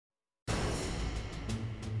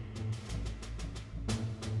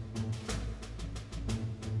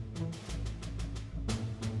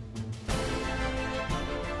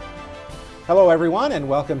Hello everyone, and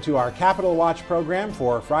welcome to our Capitol Watch program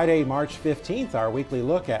for Friday, March 15th, our weekly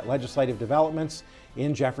look at legislative developments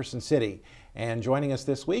in Jefferson City. And joining us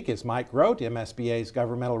this week is Mike Grote, MSBA's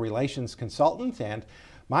governmental relations consultant. And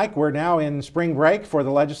Mike, we're now in spring break for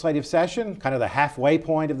the legislative session, kind of the halfway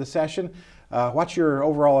point of the session. What's your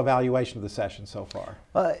overall evaluation of the session so far?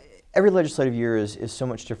 Every legislative year is so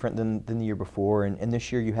much different than the year before, and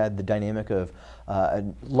this year you had the dynamic of a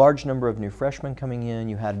large number of new freshmen coming in.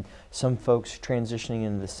 You had some folks transitioning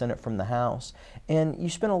into the Senate from the House, and you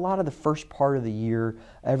spent a lot of the first part of the year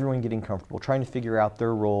everyone getting comfortable, trying to figure out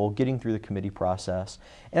their role, getting through the committee process.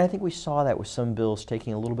 And I think we saw that with some bills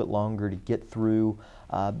taking a little bit longer to get through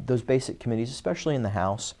those basic committees, especially in the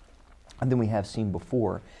House, than we have seen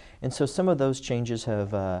before. And so some of those changes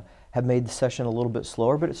have made the session a little bit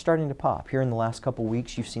slower, but it's starting to pop. Here in the last couple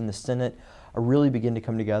weeks, you've seen the Senate really begin to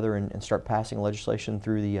come together and start passing legislation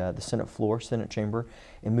through the Senate floor, Senate chamber,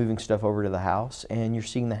 and moving stuff over to the House. And you're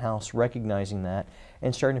seeing the House recognizing that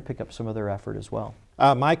and starting to pick up some of their effort as well.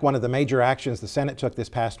 Mike, one of the major actions the Senate took this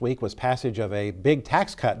past week was passage of a big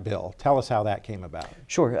tax cut bill. Tell us how that came about.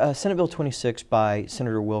 Sure. Senate Bill 26 by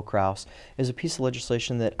Senator Will Kraus is a piece of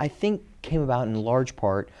legislation that I think came about in large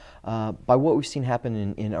part by what we've seen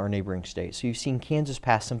happen in our neighboring states. So you've seen Kansas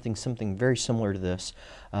pass something very similar to this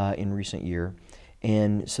in recent year.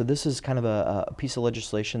 And so this is kind of a piece of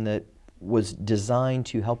legislation that was designed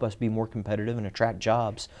to help us be more competitive and attract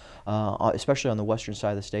jobs, especially on the western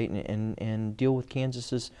side of the state, and deal with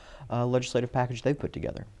Kansas's legislative package they've put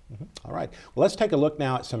together. All right. Well, let's take a look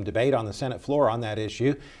now at some debate on the Senate floor on that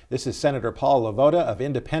issue. This is Senator Paul LaVota of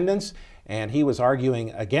Independence, and he was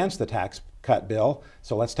arguing against the tax cut bill.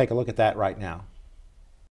 So let's take a look at that right now.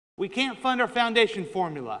 We can't fund our foundation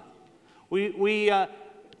formula. The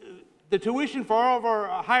tuition for all of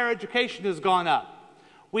our higher education has gone up.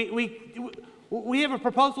 We have a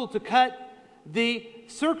proposal to cut the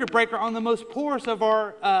circuit breaker on the most poorest of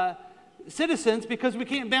our citizens because we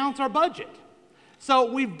can't balance our budget.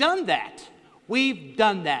 So we've done that. We've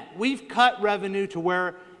done that. We've cut revenue to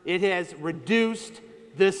where it has reduced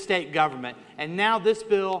this state government. And now this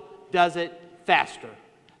bill does it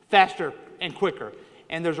faster and quicker.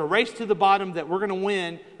 And there's a race to the bottom that we're going to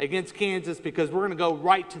win against Kansas because we're going to go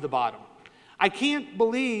right to the bottom. I can't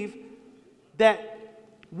believe that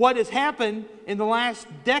what has happened in the last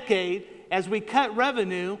decade as we cut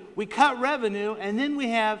revenue, and then we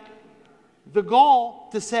have the gall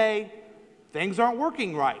to say things aren't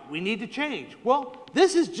working right. We need to change. Well,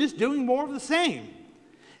 this is just doing more of the same.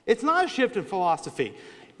 It's not a shift in philosophy.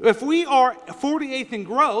 If we are 48th in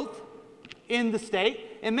growth in the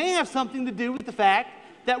state, it may have something to do with the fact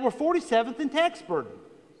that we're 47th in tax burden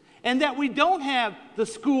and that we don't have the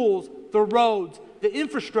schools, the roads, the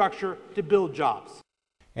infrastructure to build jobs.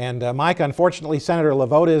 And Mike, unfortunately, Senator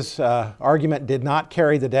LaVota's argument did not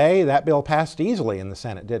carry the day. That bill passed easily in the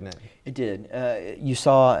Senate, didn't it? It did. You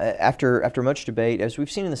saw after much debate, as we've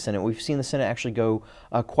seen in the Senate, we've seen the Senate actually go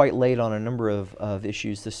quite late on a number of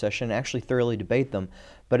issues this session, actually thoroughly debate them.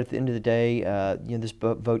 But at the end of the day, this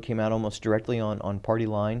vote came out almost directly on party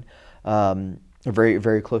line. Very,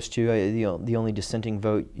 very close to. The only dissenting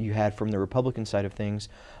vote you had from the Republican side of things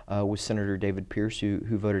was Senator David Pierce,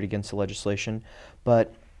 who voted against the legislation.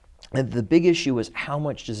 But the big issue was how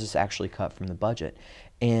much does this actually cut from the budget?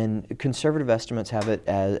 And conservative estimates have it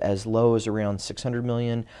as low as around $600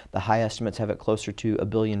 million. The high estimates have it closer to $1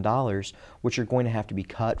 billion, which are going to have to be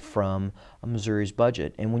cut from Missouri's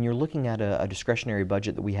budget. And when you're looking at a discretionary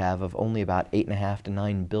budget that we have of only about $8.5 to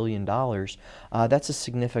 $9 billion, that's a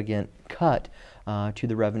significant cut to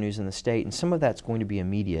the revenues in the state, and some of that's going to be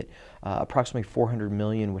immediate. Approximately $400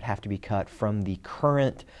 million would have to be cut from the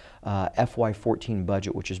current FY14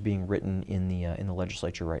 budget, which is being written in the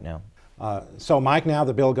legislature right now. So, Mike, now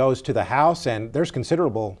the bill goes to the House, and there's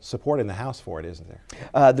considerable support in the House for it, isn't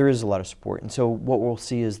there? There is a lot of support, and so what we'll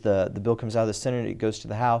see is the bill comes out of the Senate, it goes to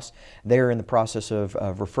the House. They're in the process of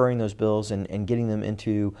referring those bills and getting them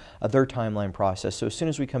into their timeline process. So as soon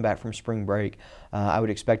as we come back from spring break, I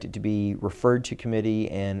would expect it to be referred to committee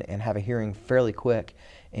and have a hearing fairly quick.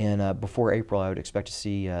 And before April, I would expect to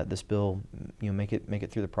see this bill, make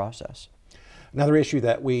it through the process. Another issue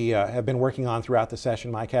that we have been working on throughout the session,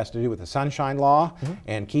 Mike, has to do with the Sunshine Law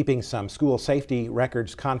and keeping some school safety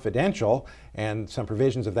records confidential, and some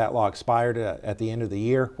provisions of that law expired at the end of the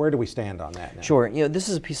year. Where do we stand on that now? Sure. This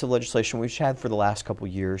is a piece of legislation we've had for the last couple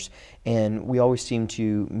years, and we always seem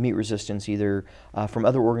to meet resistance either from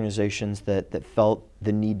other organizations that felt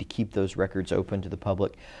the need to keep those records open to the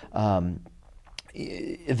public.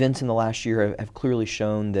 events in the last year have clearly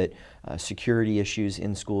shown that security issues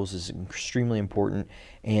in schools is extremely important,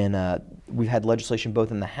 and we've had legislation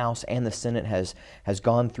both in the House and the Senate has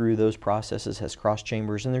gone through those processes, has crossed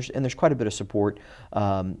chambers, and there's quite a bit of support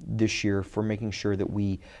this year for making sure that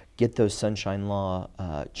we get those Sunshine Law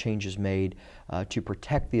changes made to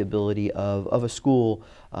protect the ability of a school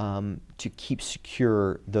to keep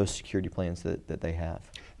secure those security plans that they have.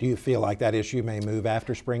 Do you feel like that issue may move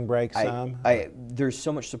after spring break some? There's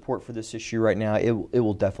so much support for this issue right now. It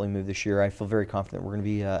will definitely move this year. I feel very confident we're going to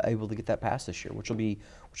be able to get that passed this year, which will be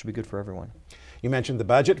good for everyone. You mentioned the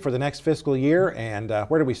budget for the next fiscal year, and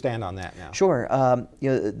where do we stand on that now? Sure.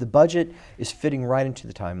 The budget is fitting right into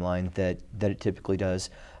the timeline that it typically does.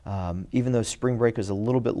 Even though spring break is a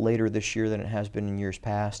little bit later this year than it has been in years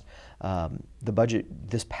past, the budget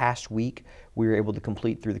this past week we were able to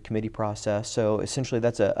complete through the committee process. So essentially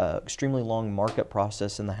that's a extremely long markup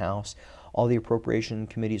process in the House. All the appropriation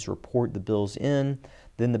committees report the bills in,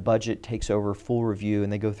 then the budget takes over full review,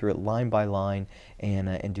 and they go through it line by line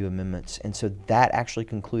and do amendments. And so that actually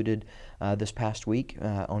concluded this past week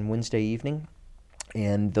on Wednesday evening,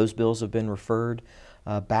 and those bills have been referred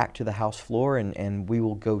back to the House floor, and we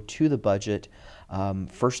will go to the budget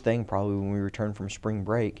first thing probably when we return from spring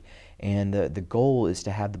break. And the goal is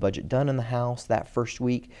to have the budget done in the House that first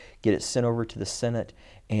week, get it sent over to the Senate,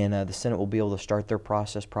 and the Senate will be able to start their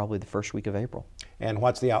process probably the first week of April. And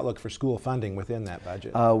what's the outlook for school funding within that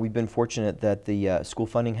budget? We've been fortunate that the school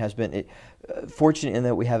funding has been fortunate in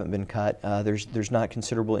that we haven't been cut. There's not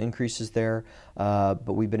considerable increases there,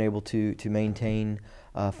 but we've been able to maintain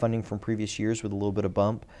funding from previous years with a little bit of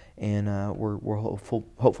bump, and we're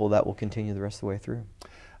hopeful that will continue the rest of the way through.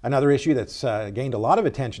 Another issue that's gained a lot of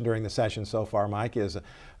attention during the session so far, Mike, is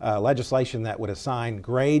legislation that would assign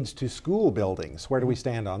grades to school buildings. Where do we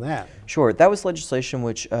stand on that? Sure. That was legislation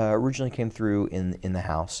which originally came through in the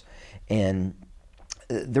House, and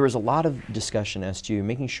there was a lot of discussion as to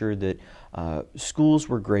making sure that schools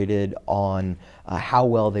were graded on how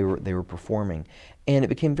well they were performing. And it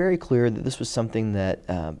became very clear that this was something that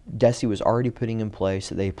DESE was already putting in place,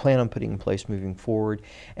 that they plan on putting in place moving forward.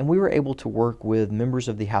 And we were able to work with members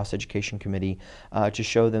of the House Education Committee to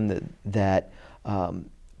show them that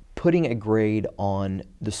putting a grade on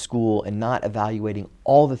the school and not evaluating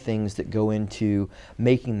all the things that go into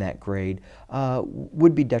making that grade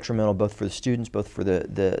would be detrimental both for the students, both for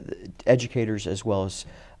the educators, as well as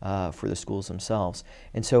for the schools themselves.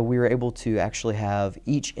 And so we were able to actually have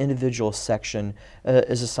each individual section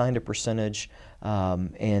is assigned a percentage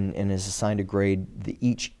and is assigned a grade,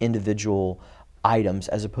 each individual items,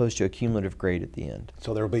 as opposed to a cumulative grade at the end.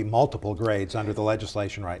 So there will be multiple grades under the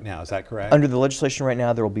legislation right now, is that correct? Under the legislation right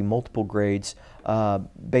now, there will be multiple grades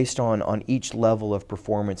based on each level of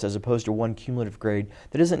performance, as opposed to one cumulative grade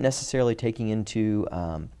that isn't necessarily taking into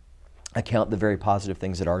account the very positive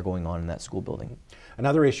things that are going on in that school building.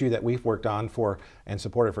 Another issue that we've worked on for and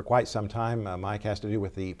supported for quite some time, Mike, has to do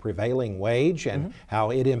with the prevailing wage and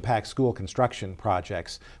how it impacts school construction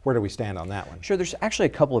projects. Where do we stand on that one? Sure, there's actually a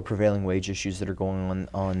couple of prevailing wage issues that are going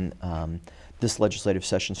on this legislative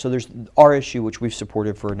session. So there's our issue, which we've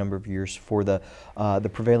supported for a number of years, for the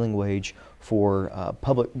prevailing wage for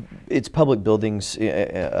public buildings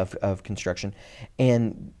of construction,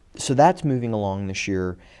 and so that's moving along this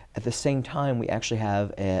year. At the same time, we actually have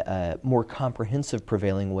a more comprehensive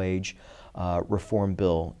prevailing wage reform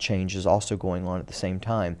bill change is also going on at the same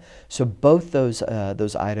time. So both those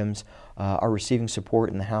items are receiving support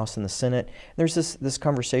in the House and the Senate. There's this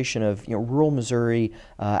conversation of, rural Missouri,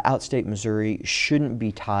 outstate Missouri shouldn't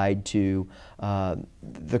be tied to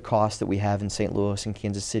the costs that we have in St. Louis and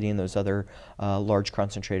Kansas City and those other large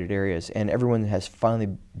concentrated areas. And everyone has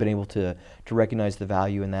finally been able to recognize the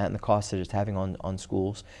value in that and the cost that it's having on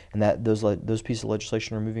schools, and that those pieces of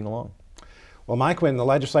legislation are moving along. Well, Mike, when the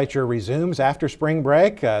legislature resumes after spring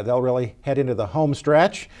break, they'll really head into the home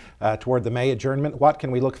stretch toward the May adjournment. What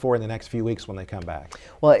can we look for in the next few weeks when they come back?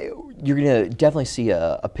 Well, you're going to definitely see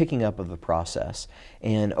a picking up of the process.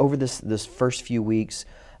 And over this first few weeks,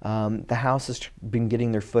 the House has been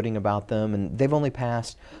getting their footing about them, and they've only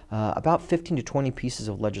passed about 15 to 20 pieces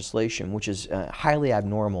of legislation, which is highly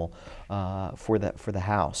abnormal for the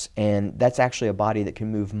House. And that's actually a body that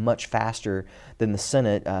can move much faster than the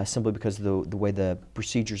Senate simply because of the way the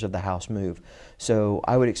procedures of the House move. So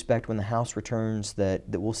I would expect when the House returns that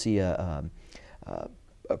we'll see a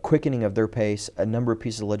quickening of their pace. A number of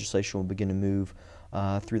pieces of legislation will begin to move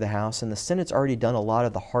through the House, and the Senate's already done a lot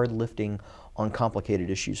of the hard lifting on complicated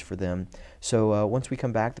issues for them. So once we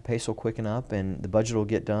come back, the pace will quicken up and the budget will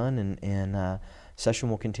get done, and session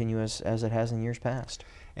will continue as it has in years past.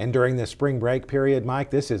 And during this spring break period, Mike,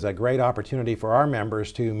 this is a great opportunity for our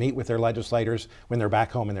members to meet with their legislators when they're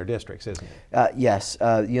back home in their districts, isn't it? Yes.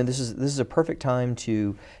 This is a perfect time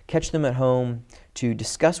to catch them at home, to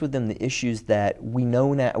discuss with them the issues that we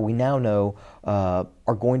now know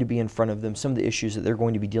are going to be in front of them, some of the issues that they're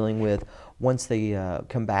going to be dealing with once they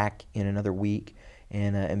come back in another week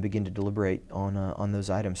and begin to deliberate on those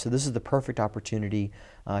items. So this is the perfect opportunity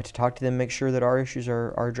to talk to them, make sure that our issues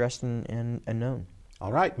are addressed and known.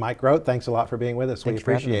 All right, Mike Grote, thanks a lot for being with us. Thanks we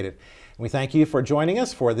appreciate it. And we thank you for joining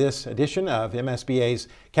us for this edition of MSBA's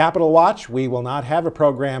Capital Watch. We will not have a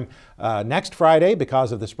program next Friday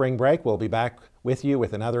because of the spring break. We'll be back with you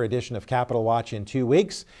with another edition of Capital Watch in 2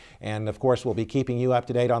 weeks. And of course, we'll be keeping you up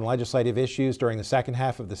to date on legislative issues during the second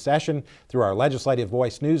half of the session through our Legislative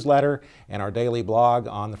Voice newsletter and our daily blog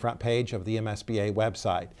on the front page of the MSBA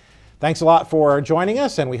website. Thanks a lot for joining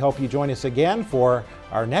us, and we hope you join us again for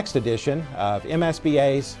our next edition of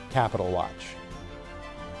MSBA's Capital Watch.